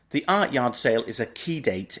The Art Yard Sale is a key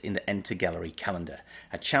date in the Enter Gallery calendar,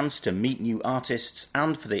 a chance to meet new artists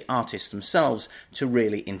and for the artists themselves to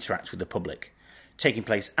really interact with the public. Taking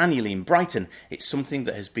place annually in Brighton, it's something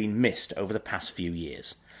that has been missed over the past few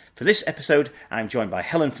years. For this episode, I'm joined by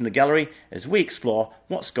Helen from the gallery as we explore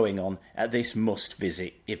what's going on at this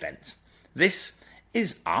must-visit event. This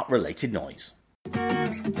is Art-Related Noise.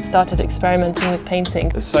 Started experimenting with painting.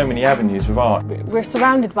 There's so many avenues with art. We're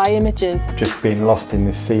surrounded by images. Just being lost in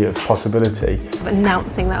this sea of possibility.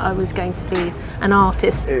 Announcing that I was going to be an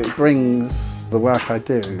artist. It brings the work I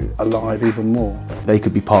do alive even more. They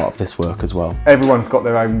could be part of this work as well. Everyone's got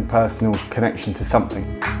their own personal connection to something.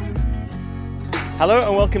 Hello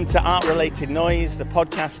and welcome to Art-Related Noise, the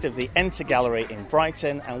podcast of the Enter Gallery in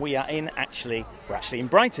Brighton, and we're actually in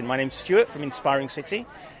Brighton. My name's Stuart from Inspiring City,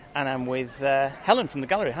 and I'm with Helen from the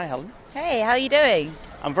gallery. Hi, Helen. Hey, how are you doing?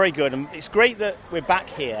 I'm very good, and it's great that we're back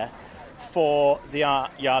here for the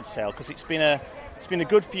Art Yard Sale because it's been a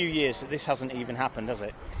good few years that this hasn't even happened, has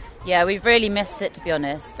it? Yeah, we've really missed it, to be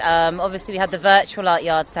honest. Obviously, we had the virtual art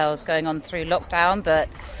yard sales going on through lockdown, but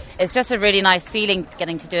it's just a really nice feeling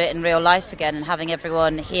getting to do it in real life again and having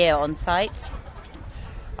everyone here on site.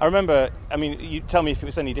 I remember, you tell me if it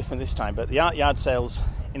was any different this time, but the art yard sales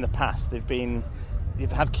in the past,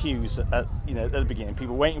 they've had queues at the beginning,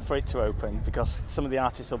 people waiting for it to open because some of the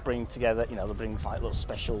artists will bring together, they'll bring like little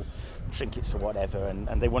special trinkets or whatever,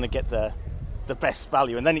 and they want to get the best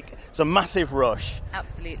value, and then it's a massive rush.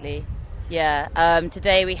 Absolutely, yeah.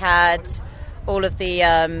 Today we had all of the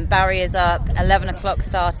barriers up, 11 o'clock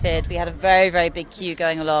started, we had a very, very big queue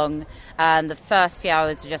going along, and the first few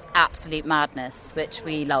hours were just absolute madness, which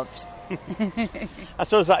we loved. I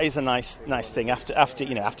suppose that is a nice thing after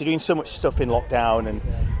doing so much stuff in lockdown and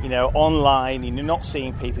online, you're not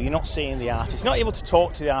seeing people, you're not seeing the artists, you're not able to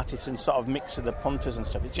talk to the artists and sort of mix with the punters and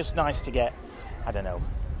stuff. It's just nice to get,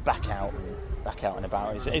 back out and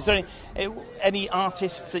about. Is there any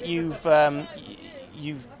artists that you've got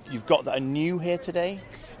that are new here today?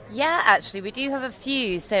 Yeah, actually, we do have a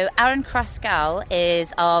few. So Aaron Kraskal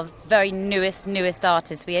is our very newest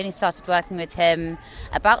artist. We only started working with him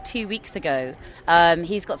about 2 weeks ago.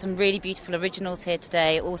 He's got some really beautiful originals here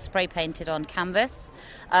today, all spray painted on canvas.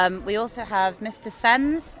 We also have Mr.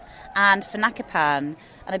 Sens and Fanakipan, and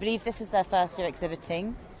I believe this is their first year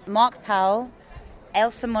exhibiting. Mark Powell,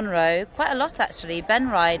 Elsa Monroe, quite a lot actually, Ben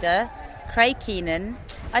Ryder, Craig Keenan.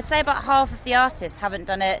 I'd say about half of the artists haven't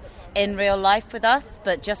done it in real life with us,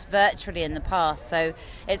 but just virtually in the past. So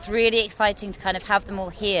it's really exciting to kind of have them all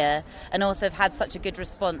here and also have had such a good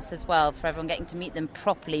response as well for everyone getting to meet them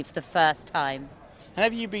properly for the first time. And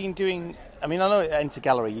have you been doing, I know at Enter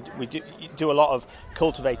Gallery you do a lot of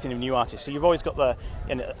cultivating of new artists, so you've always got the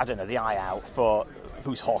eye out for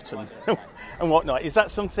who's hot and whatnot. Is that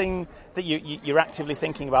something that you're actively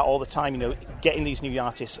thinking about all the time, getting these new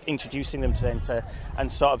artists, introducing them to Enter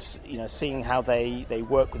and sort of, seeing how they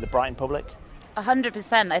work with the Brighton public?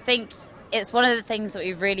 100%. I think it's one of the things that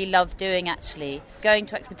we really love doing, actually. Going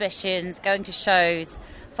to exhibitions, going to shows,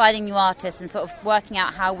 finding new artists and sort of working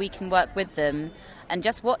out how we can work with them and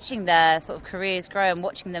just watching their sort of careers grow and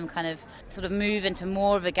watching them kind of sort of move into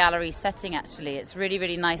more of a gallery setting, actually. It's really,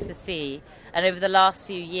 really nice to see. And over the last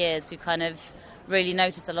few years, we've kind of really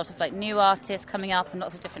noticed a lot of like new artists coming up and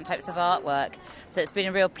lots of different types of artwork. So it's been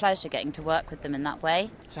a real pleasure getting to work with them in that way.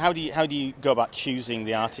 So how do you go about choosing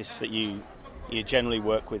the artists that you generally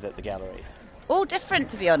work with at the gallery? All different,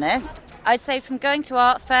 to be honest. I'd say from going to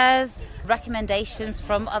art fairs, recommendations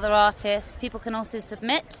from other artists. People can also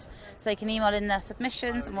submit, so they can email in their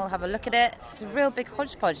submissions and we'll have a look at it. It's a real big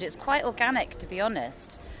hodgepodge. It's quite organic, to be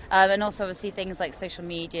honest. And also obviously things like social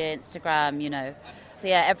media, Instagram, So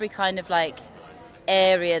yeah, every kind of like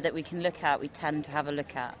area that we can look at, we tend to have a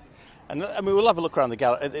look at. And we'll have a look around the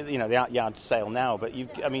gallery, the art yard sale now. But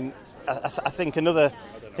I think another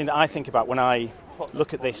thing that I think about when I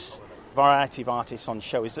look at this variety of artists on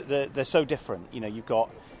show is that they're so different. You've got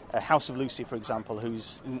House of Lucy, for example,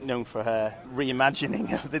 who's known for her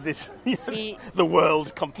reimagining of the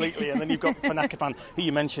world completely, and then you've got Fanakipan, who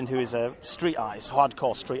you mentioned, who is a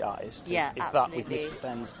hardcore street artist. Yeah, if absolutely. That with Mr.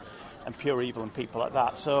 Sens and Pure Evil and people like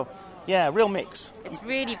that. So yeah, real mix. It's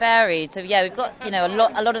really varied. So yeah, we've got a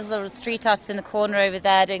lot of sort of street artists in the corner over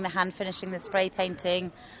there doing the hand finishing, the spray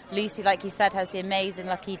painting. Lucy, like you said, has the amazing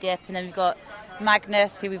Lucky Dip, and then we've got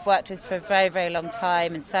Magnus, who we've worked with for a very, very long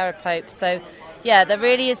time, and Sarah Pope. So yeah, there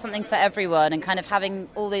really is something for everyone, and kind of having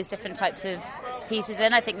all those different types of pieces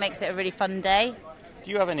in, I think, makes it a really fun day.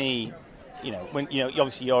 Do you have any, when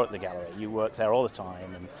obviously you're at the gallery, you work there all the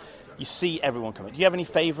time, and you see everyone coming. Do you have any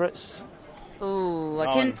favourites? Ooh,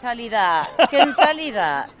 I couldn't tell you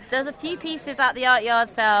that. There's a few pieces at the art yard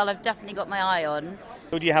sale I've definitely got my eye on.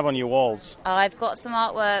 Who do you have on your walls? I've got some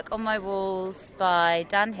artwork on my walls by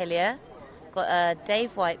Dan Hillier. I've got a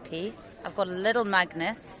Dave White piece. I've got a little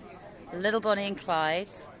Magnus, a little Bonnie and Clyde.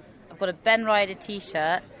 I've got a Ben Ryder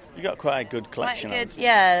t-shirt. You've got quite a good collection. Quite good,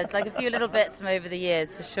 yeah, like a few little bits from over the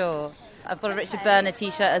years for sure. I've got a Richard Berner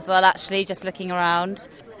t-shirt as well, actually, just looking around.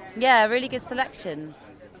 Yeah, really good selection.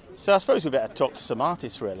 So I suppose we better talk to some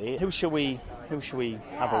artists, really. Who shall we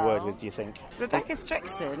have a word with, do you think? Rebecca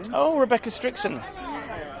Strickson. Oh, Rebecca Strickson.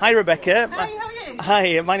 Hi, Rebecca. Hi, how are you?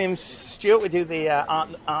 Hi, my name's Stuart. We do the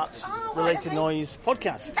art-related noise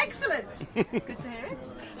podcast. Excellent. Good to hear it.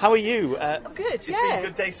 How are you? I'm good, It's been a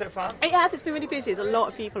good day so far? It has, it's been really busy. There's a lot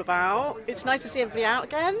of people about. It's nice to see everybody out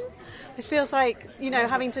again. It feels like,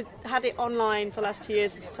 having had it online for the last 2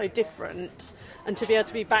 years is so different. And to be able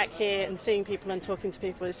to be back here and seeing people and talking to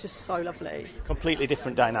people is just so lovely. Completely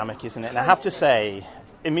different dynamic, isn't it? And I have to say,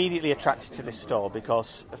 immediately attracted to this store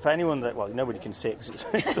because for anyone that, well, nobody can see it because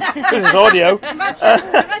it's audio.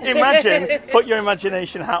 Imagine, put your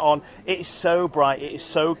imagination hat on. It is so bright, it is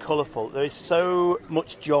so colourful. There is so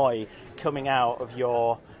much joy coming out of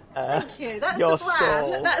your Thank you. That's your the plan.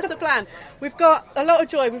 stall. That's the plan. We've got a lot of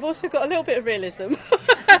joy. We've also got a little bit of realism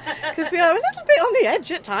because we are a little bit on the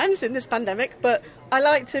edge at times in this pandemic. But I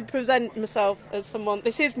like to present myself as someone.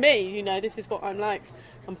 This is me. This is what I'm like.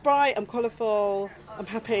 I'm bright. I'm colourful. I'm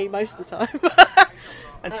happy most of the time.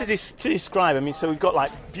 And to describe, I mean, so we've got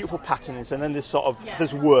like beautiful patterns, and then there's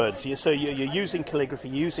there's words. So you're using calligraphy,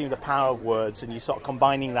 you're using the power of words, and you're sort of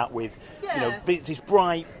combining that with, this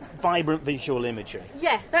bright, vibrant visual imagery.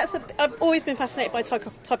 Yeah, I've always been fascinated by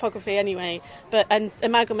typography anyway, and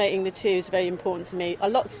amalgamating the two is very important to me. A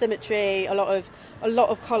lot of symmetry, a lot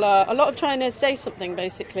of colour, a lot of trying to say something.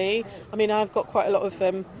 Basically, I mean, I've got quite a lot of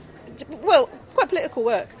quite political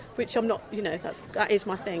work, which I'm not, that is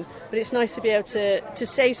my thing. But it's nice to be able to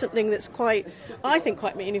say something that's quite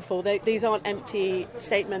meaningful. These aren't empty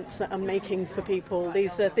statements that I'm making for people.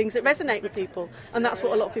 These are things that resonate with people, and that's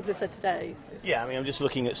what a lot of people have said today. Yeah, I mean, I'm just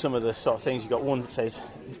looking at some of the sort of things. You've got one that says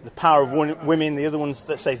the power of women, the other one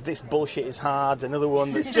that says this bullshit is hard, another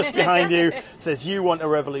one that's just behind you says you want a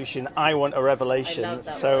revolution, I want a revelation. I love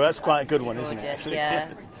that so one. that's quite a good Gorgeous, one, isn't it? Actually?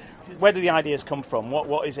 Yeah. Where do the ideas come from?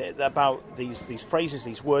 What is it about these phrases,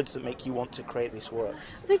 these words that make you want to create this work?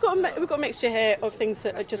 We've got a mixture here of things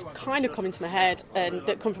that are just kind of come into my head and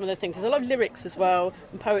that come from other things. There's a lot of lyrics as well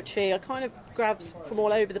and poetry. I kind of grabs from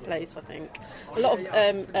all over the place, I think. A lot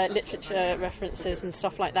of literature references and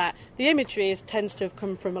stuff like that. The imagery tends to have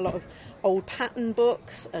come from a lot of old pattern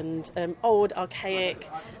books and old archaic,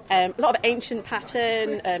 a lot of ancient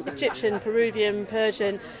pattern, Egyptian, Peruvian,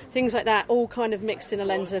 Persian, things like that, all kind of mixed in a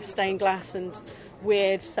lens of stained glass and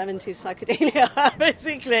weird 70s psychedelia,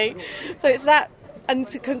 basically. So it's that, and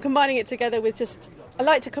combining it together with I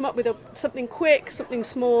like to come up with something quick, something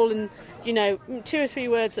small, and 2 or 3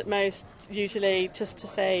 words at most, usually, just to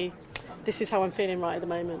say, this is how I'm feeling right at the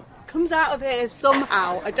moment. Comes out of here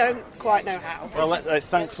somehow. I don't quite know how. Well,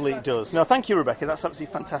 thankfully it does. No, thank you, Rebecca. That's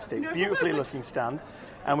absolutely fantastic. No, beautifully looking stand.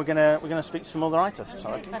 And we're gonna speak to some other artists.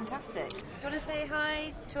 Okay, fantastic. Do you want to say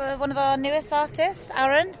hi to one of our newest artists,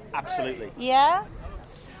 Aaron? Absolutely. Yeah.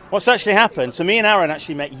 What's actually happened? So me and Aaron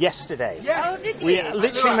actually met yesterday. Yes. Oh, did you? We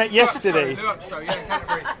literally met yesterday. Luap show, yeah, in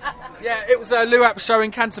Canterbury. Yeah, it was a Luap show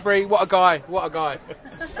in Canterbury. What a guy.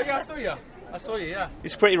 But yeah, I saw you, yeah.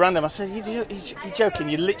 It's pretty random. I said, you're joking.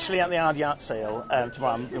 You're literally at the art sale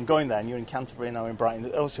tomorrow. I'm going there, and you're in Canterbury and I'm in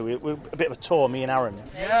Brighton. Also, we're a bit of a tour, me and Aaron.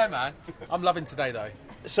 Yeah, man. I'm loving today, though.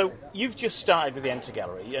 So you've just started with the Enter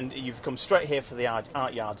Gallery, and you've come straight here for the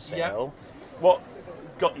art yard sale. Yep. What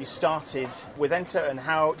got you started with Enter, and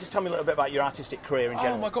how? Just tell me a little bit about your artistic career in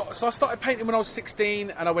general. Oh my god! So I started painting when I was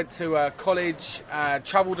 16, and I went to college,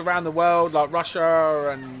 travelled around the world, like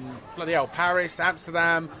Russia and bloody hell, Paris,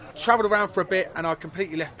 Amsterdam. Travelled around for a bit, and I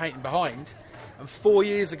completely left painting behind. And 4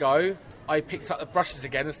 years ago, I picked up the brushes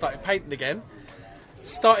again and started painting again.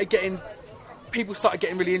 People started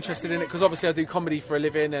getting really interested in it because obviously I do comedy for a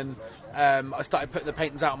living, and I started putting the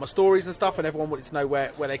paintings out on my stories and stuff, and everyone wanted to know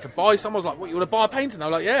where they could buy. Someone was like, "What, you want to buy a painting?" I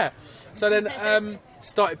was like, "Yeah." So then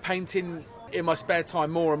started painting in my spare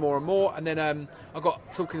time more and more and more, and then I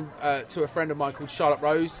got talking to a friend of mine called Charlotte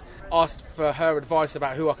Rose, asked for her advice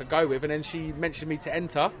about who I could go with, and then she mentioned me to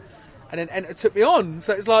Enter. And then Enter took me on,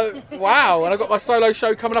 so it's like, wow. And I got my solo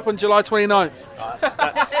show coming up on July 29th.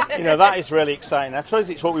 That is really exciting. I suppose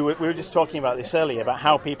it's what we were just talking about this earlier, about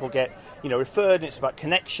how people get, referred, and it's about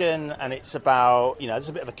connection, and it's about, there's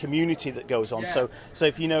a bit of a community that goes on. Yeah. So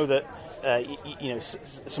if you know that,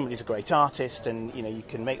 somebody's a great artist, and, you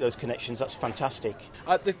can make those connections, that's fantastic.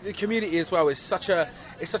 The community as well is such a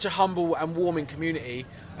humble and warming community.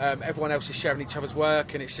 Everyone else is sharing each other's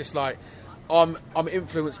work, and it's just like, I'm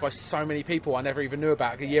influenced by so many people I never even knew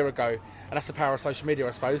about a year ago, and that's the power of social media,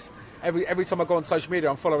 I suppose. Every time I go on social media,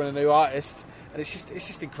 I'm following a new artist, and it's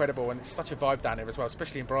just incredible, and it's such a vibe down here as well,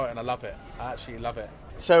 especially in Brighton. I love it. I absolutely love it.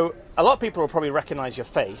 So a lot of people will probably recognise your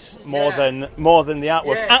face more than the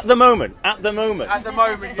artwork at the moment.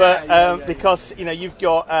 But because you've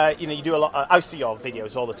got you do a lot. I see your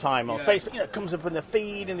videos all the time on Facebook. It comes up in the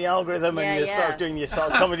feed in the algorithm, and you're sort of doing your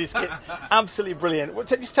sort of comedy skits. Absolutely brilliant.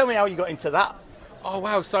 Just tell me how you got into that. Oh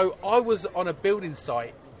wow! So I was on a building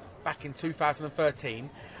site back in 2013,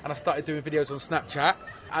 and I started doing videos on Snapchat,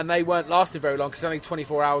 and they weren't lasting very long because only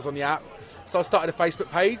 24 hours on the app. So I started a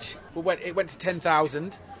Facebook page. It went to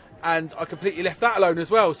 10,000, and I completely left that alone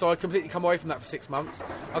as well. So I completely come away from that for 6 months.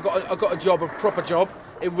 I got a proper job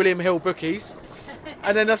in William Hill Bookies,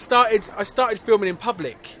 and then I started filming in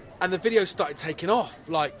public, and the videos started taking off.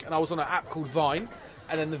 And I was on an app called Vine,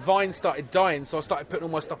 and then the Vine started dying. So I started putting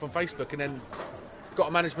all my stuff on Facebook, and then got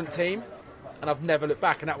a management team, and I've never looked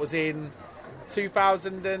back. And that was in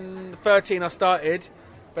 2013 I started.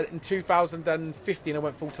 But in 2015 I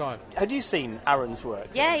went full time. Had you seen Aaron's work?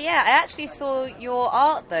 Yeah. I actually saw your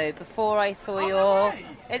art though before I saw your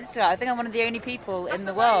Instagram. I think I'm one of the only people in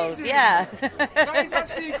the world. Yeah. That is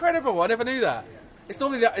actually incredible. I never knew that. It's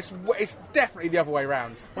normally that. It's definitely the other way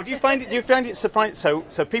around. Well, do you find it surprising?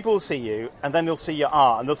 So people will see you, and then they'll see your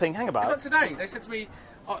art, and they'll think, "Hang about." It's like today. They said to me.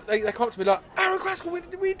 They come up to me like, Aaron Kraskell, what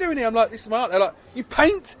are you doing here? I'm like, this is my art. They're like, you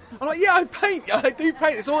paint? I'm like, yeah, I paint. I do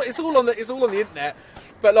paint. It's all on the internet.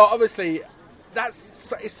 But obviously,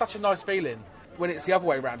 it's such a nice feeling when it's the other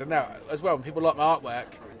way around. And now as well, when people like my artwork,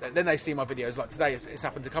 then they see my videos. Like today, it's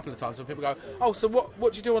happened a couple of times when people go, oh, so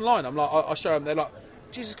what do you do online? I'm like, I show them. They're like,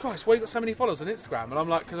 Jesus Christ, why you got so many followers on Instagram? And I'm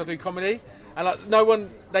like, because I do comedy. And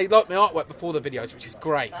they like my artwork before the videos, which is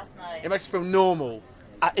great. That's nice. It makes me feel normal.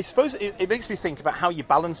 I suppose it makes me think about how you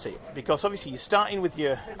balance it, because obviously you're starting with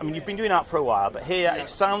you've been doing art for a while, but here it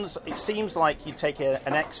seems like you take an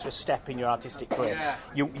extra step in your artistic career.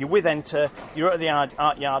 Yeah. You're with Enter, you're at the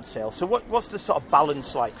art yard sale. So what's the sort of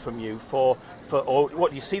balance like from you or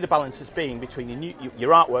what do you see the balance as being between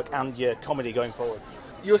your artwork and your comedy going forward?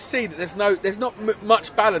 You'll see that there's not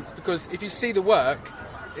much balance, because if you see the work,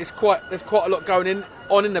 there's quite a lot going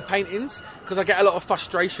on in the paintings, because I get a lot of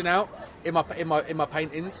frustration out in my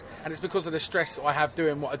paintings, and it's because of the stress I have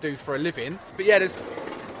doing what I do for a living. But yeah,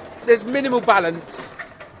 there's minimal balance,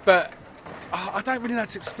 but I don't really know how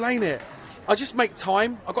to explain it. I just make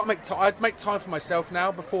time. I've got to make time. I make time for myself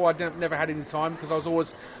now. Before I never had any time, because I was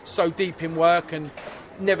always so deep in work and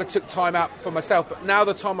never took time out for myself. But now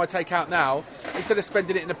the time I take out now, instead of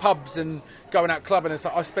spending it in the pubs and going out clubbing,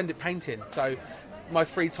 I spend it painting. So my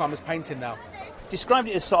free time is painting now. Described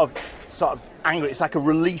it as sort of angry. It's like a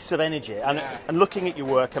release of energy. And looking at your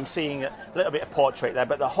work, I'm seeing a little bit of portrait there,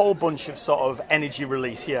 but the whole bunch of sort of energy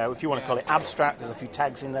release. If you want to call it abstract, there's a few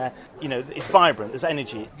tags in there. It's vibrant. There's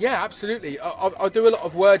energy. Yeah, absolutely. I do a lot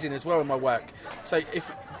of wording as well in my work. So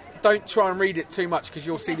don't try and read it too much, because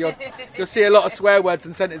you'll see a lot of swear words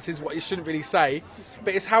and sentences what you shouldn't really say.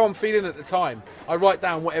 But it's how I'm feeling at the time. I write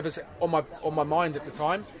down whatever's on my mind at the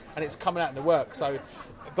time, and it's coming out in the work. So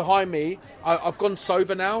behind me, I've gone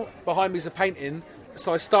sober now. Behind me is a painting.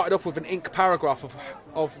 So I started off with an ink paragraph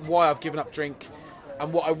of why I've given up drink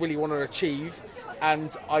and what I really want to achieve,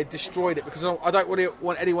 and I destroyed it because I don't really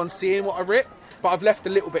want anyone seeing what I writ. But I've left a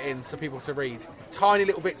little bit in for people to read, tiny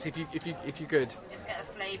little bits if you could. Just get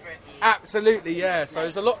a flavour of you. Absolutely, yeah. So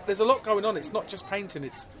there's a lot going on. It's not just painting.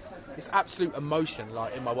 It's absolute emotion,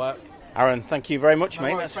 in my work. Aaron, thank you very much,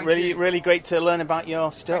 mate. That's really great to learn about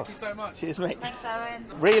your stuff. Thank you so much. Cheers, mate. Thanks, Aaron.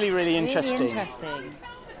 Really interesting. Really interesting.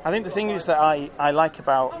 I think the thing is that I like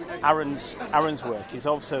about Aaron's work is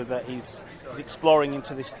also that he's exploring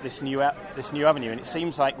into this new avenue, and it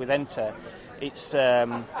seems like with Enter, it's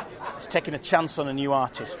taking a chance on a new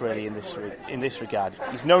artist really in this regard.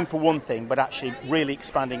 He's known for one thing, but actually really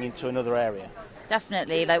expanding into another area.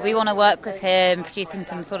 Definitely. We want to work with him, producing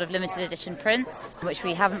some sort of limited edition prints, which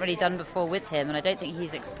we haven't really done before with him, and I don't think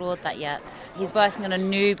he's explored that yet. He's working on a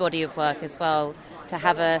new body of work as well, to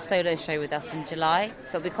have a solo show with us in July.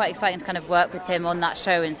 So it'll be quite exciting to kind of work with him on that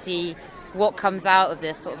show and see what comes out of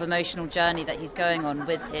this sort of emotional journey that he's going on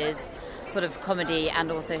with his sort of comedy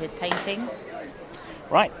and also his painting.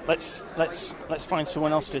 Right, let's find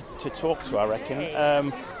someone else to talk to, I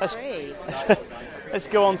reckon. Let's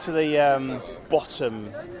go on to the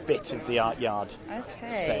bottom bit of the art yard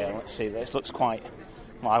sale. Let's see, this looks quite...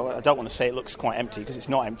 Well, I don't want to say it looks quite empty, because it's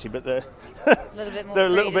not empty, but there's a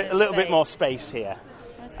little bit more space here.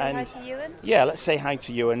 Want to say hi to Ewan? Yeah, let's say hi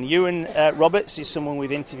to Ewan. Ewan Roberts is someone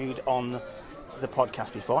we've interviewed on the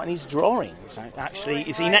podcast before, and he's drawing. So actually,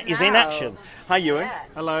 is in action. Hi, Ewan. Yeah.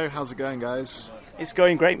 Hello, how's it going, guys? It's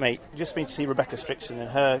going great, mate. Just been to see Rebecca Strickson, and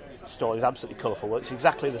her store is absolutely colourful. Well, it's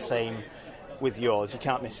exactly the same with yours. You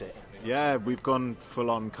can't miss it. Yeah, we've gone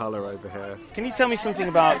full-on colour over here. Can you tell me something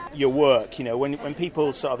about your work? You know, when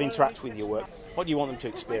people sort of interact with your work, what do you want them to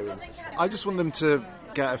experience? I just want them to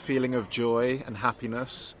get a feeling of joy and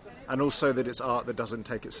happiness, and also that it's art that doesn't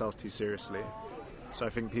take itself too seriously. So I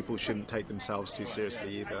think people shouldn't take themselves too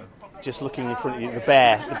seriously either. Just looking in front of you, the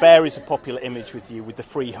bear. The bear is a popular image with you, with the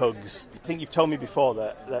free hugs. I think you've told me before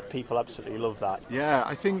that people absolutely love that. Yeah,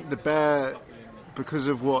 I think the bear, because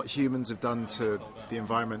of what humans have done to the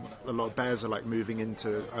environment, a lot of bears are like moving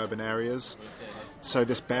into urban areas. So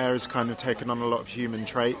this bear has kind of taken on a lot of human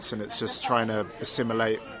traits, and it's just trying to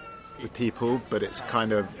assimilate with people, but it's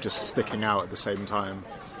kind of just sticking out at the same time.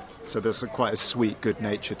 So there's quite a sweet, good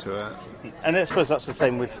nature to it. And I suppose that's the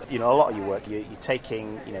same with a lot of your work. You're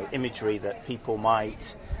taking imagery that people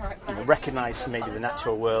might recognise from maybe the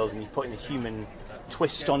natural world, and you're putting a human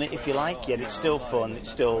twist on it, if you like. Yet it's still fun, it's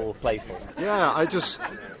still playful. Yeah, I just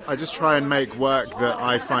try and make work that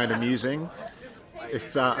I find amusing.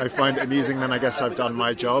 If I find it amusing, then I guess I've done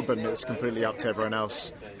my job, and it's completely up to everyone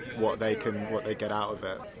else what they get out of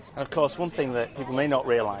it. And of course, one thing that people may not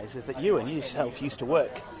realise is that you yourself used to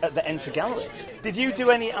work at the Enter Gallery. Did you do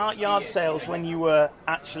any art yard sales when you were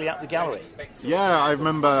actually at the gallery? Yeah, I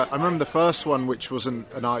remember the first one, which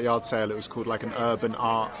wasn't an art yard sale. It was called like an urban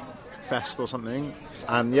art fest or something.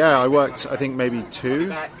 And yeah, I worked, I think maybe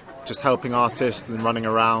 2, just helping artists and running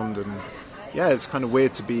around. And yeah, it's kind of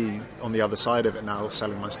weird to be on the other side of it now,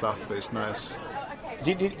 selling my stuff, but it's nice.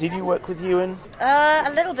 Did you work with Ewan?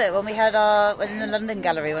 A little bit when we had in the London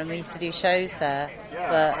Gallery when we used to do shows there. Yeah,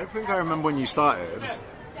 but I think I remember when you started.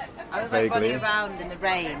 I was vaguely. running around in the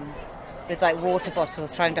rain with water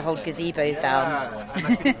bottles trying to hold gazebos down. Yeah, and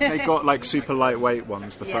I think they got super lightweight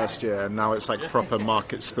ones the first year, and now it's proper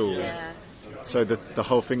market stall. Yeah. So the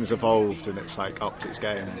whole thing's evolved, and it's upped its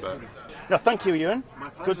game. But No, thank you, Ewan.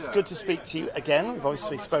 Good to speak to you again. We've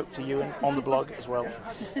obviously spoke to Ewan on the blog as well.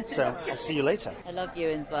 So I'll see you later. I love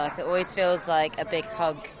Ewan's work. It always feels like a big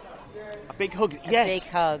hug. A big hug, yes. A big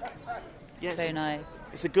hug. Yes. So nice.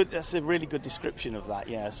 That's a really good description of that,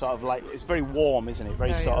 yeah. Sort of it's very warm, isn't it?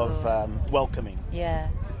 Very sort of welcoming. Yeah.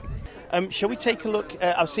 Shall we take a look?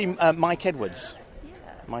 I've seen Mike Edwards.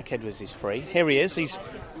 Mike Edwards is free. Here he is.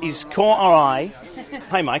 He's caught our eye.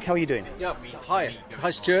 Hi, Mike. How are you doing? Yeah. Hi,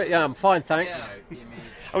 Stuart. Yeah, I'm fine, thanks.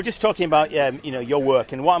 I was just talking about your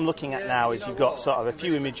work, and what I'm looking at now is you've got sort of a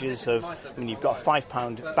few images of. You've got a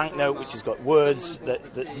 £5 banknote which has got words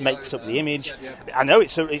that makes up the image. I know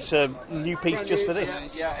it's a new piece just for this.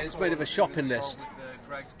 Yeah, it's made of a shopping list.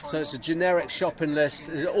 So it's a generic shopping list.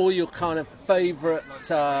 All your kind of favourite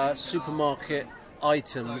supermarket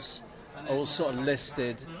items are all sort of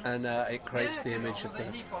listed, and it creates the image of the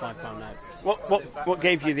 £5 note. What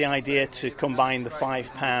gave you the idea to combine the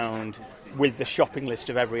 £5 with the shopping list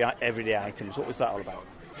of everyday items? What was that all about?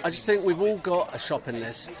 I just think we've all got a shopping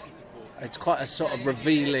list. It's quite a sort of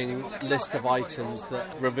revealing list of items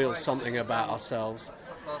that reveals something about ourselves.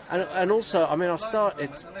 And also, I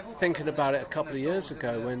started thinking about it a couple of years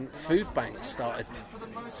ago when food banks started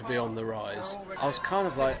to be on the rise. I was kind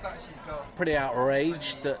of pretty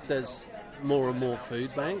outraged that there's more and more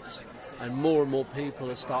food banks, and more people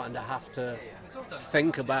are starting to have to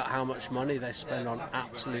think about how much money they spend on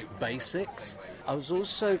absolute basics. I was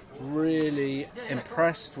also really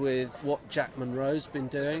impressed with what Jack Monroe's been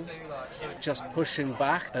doing, just pushing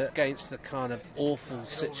back against the kind of awful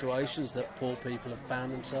situations that poor people have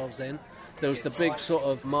found themselves in. There was the big sort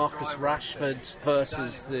of Marcus Rashford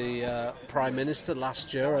versus the Prime Minister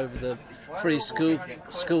last year over the free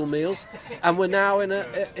school meals, and we're now in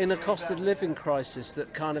a cost of living crisis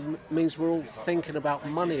that kind of means we're all thinking about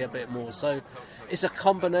money a bit more. So it's a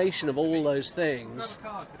combination of all those things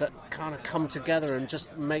that kind of come together and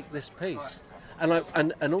just make this piece.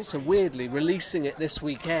 And also weirdly releasing it this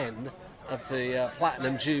weekend of the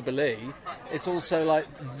Platinum Jubilee, it's also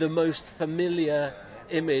the most familiar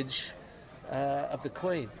image of the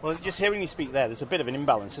Queen. Well, just hearing you speak there's a bit of an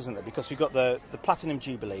imbalance, isn't there? Because we've got the Platinum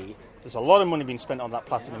Jubilee. There's a lot of money being spent on that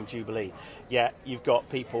Platinum Jubilee. Yet you've got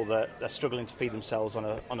people that are struggling to feed themselves on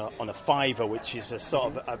a fiver, which is a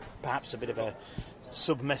sort of perhaps a bit of a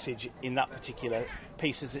sub-message in that particular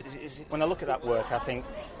piece? When I look at that work, I think,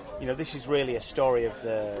 this is really a story of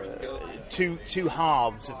the two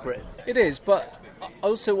halves of Britain. It is, but I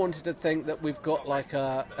also wanted to think that we've got like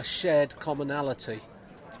a shared commonality.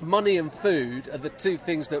 Money and food are the two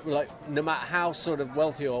things that, like, no matter how sort of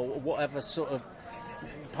wealthy or whatever sort of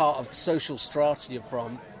part of social strata you're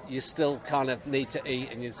from, you still kind of need to eat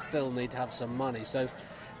and you still need to have some money. So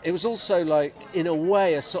it was also, like, in a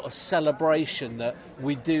way, a sort of celebration that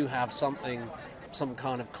we do have some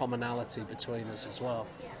kind of commonality between us as well.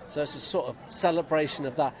 So it's a sort of celebration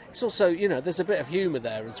of that. It's also, there's a bit of humour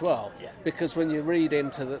there as well, because when you read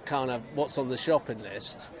into the kind of what's on the shopping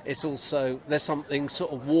list, it's also, there's something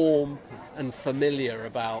sort of warm and familiar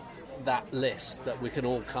about that list that we can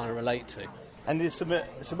all kind of relate to. And there's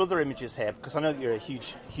some other images here, because I know that you're a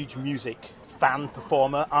huge music fan,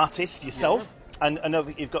 performer, artist yourself. Yeah. And I know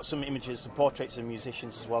that you've got some images, some portraits of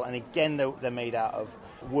musicians as well, and again they're made out of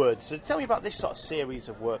words. So tell me about this sort of series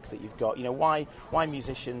of work that you've got. Why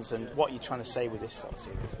musicians, and what you're trying to say with this sort of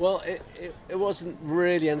series? Well, it wasn't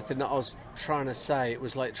really anything that I was trying to say. It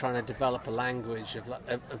was like trying to develop a language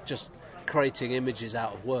of just creating images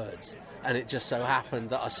out of words. And it just so happened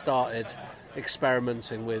that I started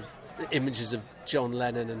experimenting with images of John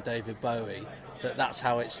Lennon and David Bowie. That's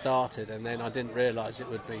how it started, and then I didn't realise it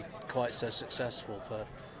would be quite so successful for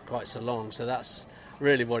quite so long. So that's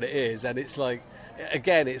really what it is, and it's like,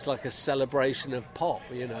 again, it's like a celebration of pop.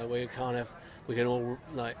 We can all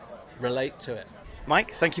like relate to it.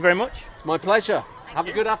 Mike, thank you very much. It's my pleasure. Have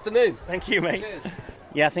a good afternoon. Thank you, mate. Cheers.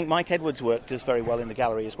 Yeah, I think Mike Edwards' work does very well in the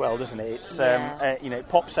gallery as well, doesn't it? It's it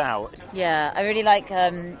pops out. Yeah, I really like.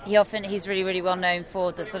 He's really, really well known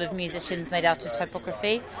for the sort of musicians made out of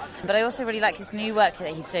typography, but I also really like his new work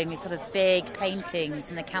that he's doing. These sort of big paintings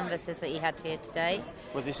and the canvases that he had here today.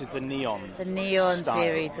 Well, this is the neon style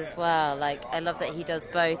series as well. Like, I love that he does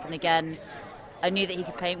both. And again, I knew that he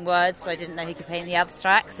could paint words, but I didn't know he could paint the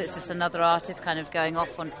abstract. So it's just another artist kind of going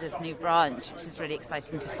off onto this new branch, which is really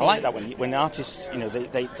exciting to see. I like that when artists,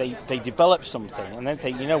 they develop something and then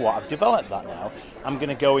think, I've developed that now. I'm going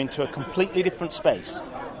to go into a completely different space.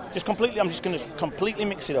 I'm just going to completely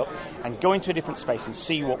mix it up and go into a different space and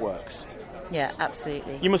see what works. Yeah,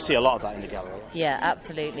 absolutely. You must see a lot of that in the gallery. Yeah,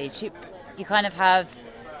 absolutely. You kind of have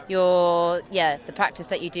the practice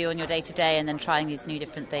that you do on your day-to-day and then trying these new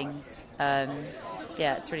different things.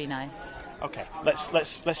 It's really nice. Okay,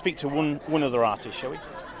 let's speak to one other artist, shall we?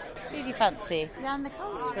 Who do you fancy? Jan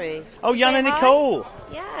Nicole's free. Oh, Jana Nicole.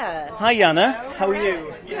 Yeah. Hi, Jana. How are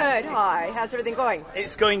you? Good. Hi. How's everything going?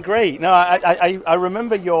 It's going great. No, I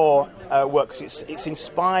remember your work. 'Cause it's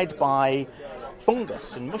inspired by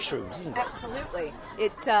fungus and mushrooms, isn't it? Absolutely.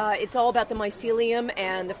 It's all about the mycelium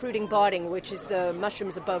and the fruiting botting, which is the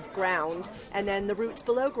mushrooms above ground, and then the roots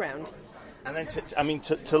below ground. And then,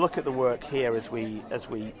 to look at the work here as we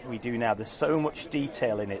do now, there's so much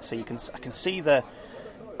detail in it. So I can see the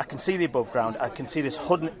above ground. I can see this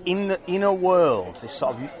hidden inner world, this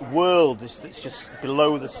sort of world that's just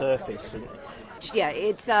below the surface. Yeah,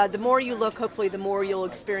 it's the more you look, hopefully, the more you'll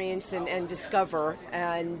experience and discover.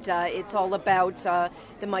 And it's all about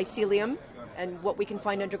the mycelium and what we can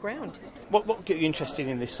find underground. What got you interested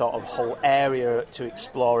in this sort of whole area to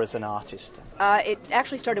explore as an artist? It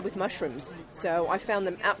actually started with mushrooms, so I found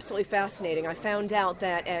them absolutely fascinating. I found out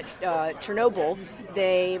that at Chernobyl,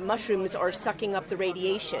 mushrooms are sucking up the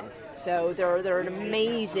radiation. So they're an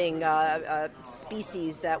amazing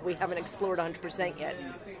species that we haven't explored 100% yet.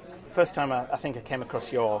 First time I think I came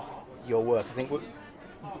across your work, I think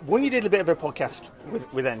when you did a bit of a podcast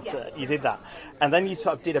with Enter, yes. You did that, and then you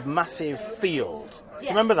sort of did a massive field. Yes. Do you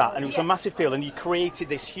remember that? And it was a massive field, and you created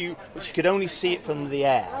this huge, which you could only see it from the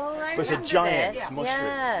air. Oh, I it was a giant mushroom.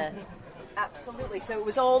 Yeah. Absolutely. So it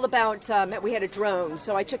was all about, we had a drone,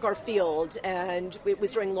 so I took our field, and it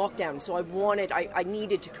was during lockdown, so I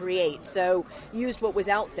needed to create. So used what was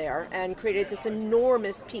out there and created this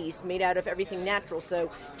enormous piece made out of everything natural, so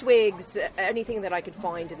twigs, anything that I could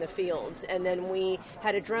find in the fields. And then we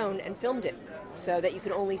had a drone and filmed it so that you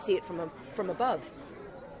could only see it from above.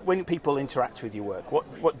 When people interact with your work,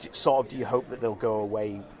 what sort of do you hope that they'll go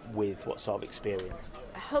away with? What sort of experience?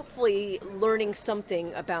 Hopefully learning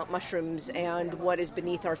something about mushrooms and what is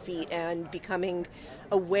beneath our feet and becoming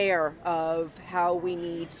aware of how we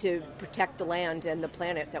need to protect the land and the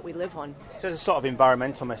planet that we live on. So there's a sort of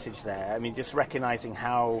environmental message there. I mean, just recognising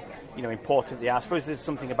how, important they are. I suppose there's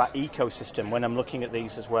something about ecosystem when I'm looking at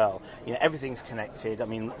these as well. Everything's connected. I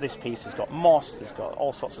mean, this piece has got moss, there's got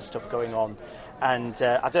all sorts of stuff going on. And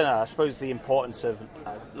I don't know, I suppose the importance of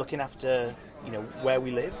looking after where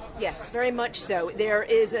we live? Yes, very much so. There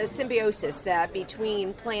is a symbiosis that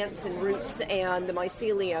between plants and roots and the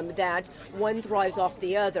mycelium that one thrives off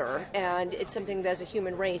the other, and it's something that as a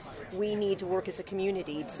human race we need to work as a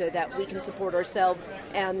community so that we can support ourselves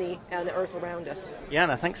and the earth around us.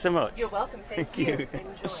 Jana, thanks so much. You're welcome. Thank you.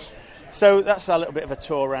 Enjoy. So that's a little bit of a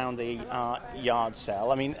tour around the art yard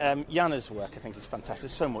sale. I mean, Jana's work I think is fantastic.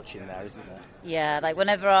 There's so much in there, isn't there? Yeah, like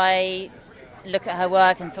whenever I look at her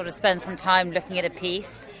work and sort of spend some time looking at a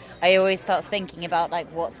piece, I always start thinking about like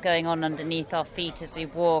what's going on underneath our feet as we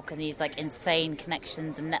walk, and these like insane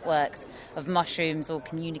connections and networks of mushrooms all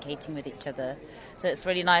communicating with each other. So it's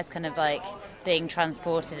really nice kind of like being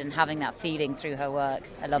transported and having that feeling through her work.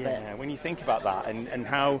 I love it. Yeah, when you think about that and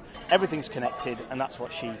how everything's connected, and that's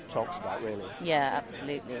what she talks about really. Yeah,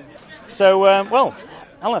 absolutely. So, well,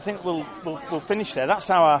 Helen, I think we'll finish there.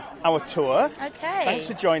 That's our tour. Okay. Thanks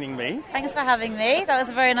for joining me. Thanks for having me. That was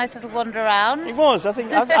a very nice little wander around. It was. I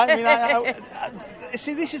think. I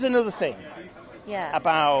see. This is another thing. Yeah.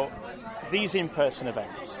 About these in-person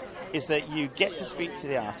events is that you get to speak to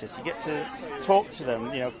the artists, you get to talk to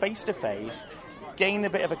them, face to face, gain a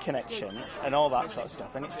bit of a connection, and all that sort of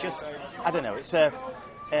stuff. And it's just, I don't know. It's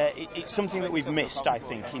something that we've missed, I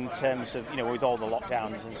think, in terms of, with all the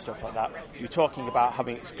lockdowns and stuff like that. You're talking about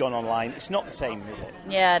having it gone online. It's not the same, is it?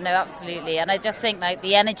 Yeah, no, absolutely. And I just think like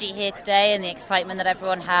the energy here today and the excitement that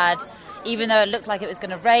everyone had, even though it looked like it was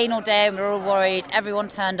going to rain all day and we were all worried, everyone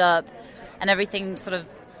turned up and everything sort of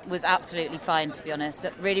was absolutely fine, to be honest.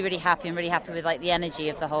 Really, really happy, and really happy with like the energy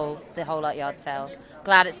of the whole art yard sale.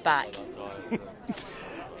 Glad it's back.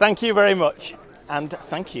 Thank you very much. And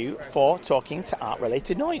thank you for talking to Art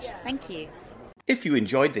Related Noise. Thank you. If you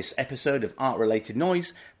enjoyed this episode of Art Related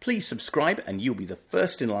Noise, please subscribe and you'll be the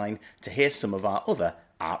first in line to hear some of our other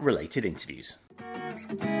art-related interviews.